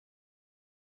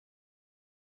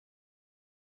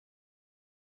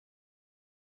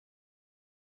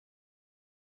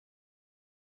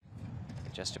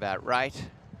Just about right.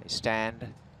 They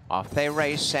stand. Off they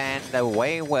race, and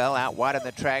away well. Out wide on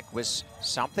the track was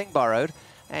Something Borrowed.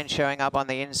 And showing up on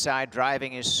the inside,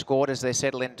 driving is Scored as they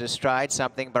settle into stride.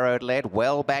 Something Borrowed led.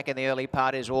 Well back in the early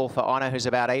part is All for Honor, who's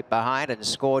about 8 behind. And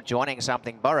Scored joining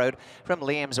Something Borrowed from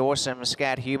Liam's Awesome,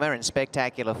 Scat Humor and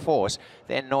Spectacular Force.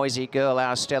 Then Noisy Girl,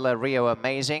 Our Stella, Rio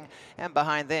Amazing. And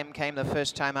behind them came the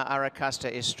first-timer Aracusta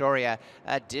Historia.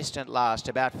 A distant last,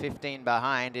 about 15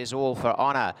 behind, is All for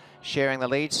Honor. Sharing the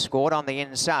lead, Scored on the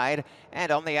inside.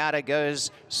 And on the outer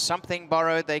goes Something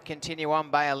Borrowed. They continue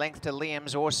on by a length to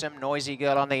Liam's Awesome, Noisy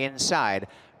Girl on the inside.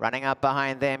 Running up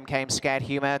behind them came Scat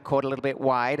Humor, caught a little bit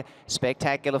wide.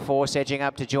 Spectacular Force edging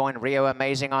up to join Rio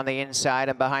Amazing on the inside,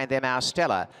 and behind them Our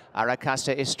Stella.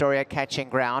 Aracusta Historia catching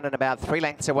ground, and about 3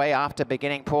 lengths away after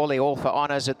beginning poorly. All for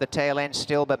Honors at the tail end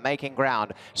still, but making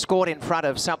ground. Scored in front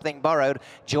of Something Borrowed.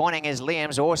 Joining is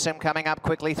Liam's Awesome, coming up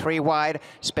quickly 3 wide.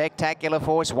 Spectacular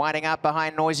Force winding up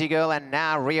behind Noisy Girl, and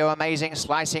now Rio Amazing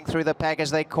slicing through the pack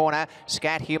as they corner.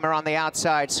 Scat Humor on the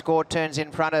outside. Scored turns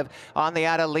in front of, on the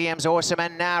outer, Liam's Awesome,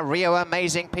 and now Rio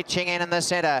Amazing pitching in the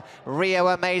center. Rio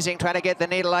Amazing trying to get the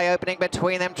needle eye opening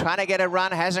between them, trying to get a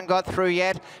run, hasn't got through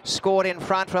yet. Scored in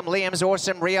front from Liam's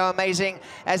Awesome, Rio Amazing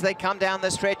as they come down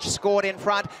the stretch. Scored in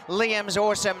front, Liam's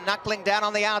Awesome knuckling down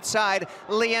on the outside.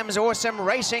 Liam's Awesome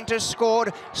racing to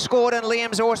Scored. Scored and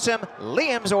Liam's Awesome.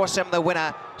 Liam's Awesome the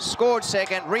winner. Scored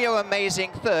second, Rio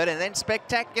Amazing third, and then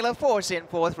Spectacular Force in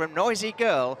fourth from Noisy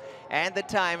Girl, and the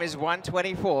time is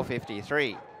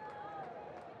 1:24.53.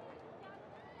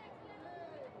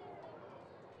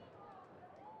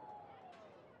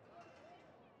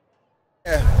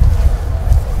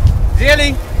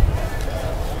 Really?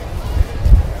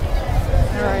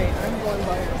 All right, I'm going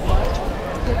by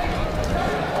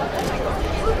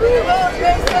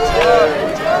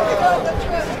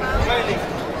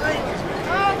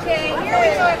Okay, here we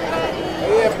go, everybody.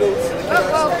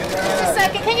 Just a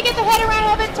second. Can you get the head around a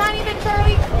little bit, tiny bit,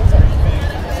 Charlie?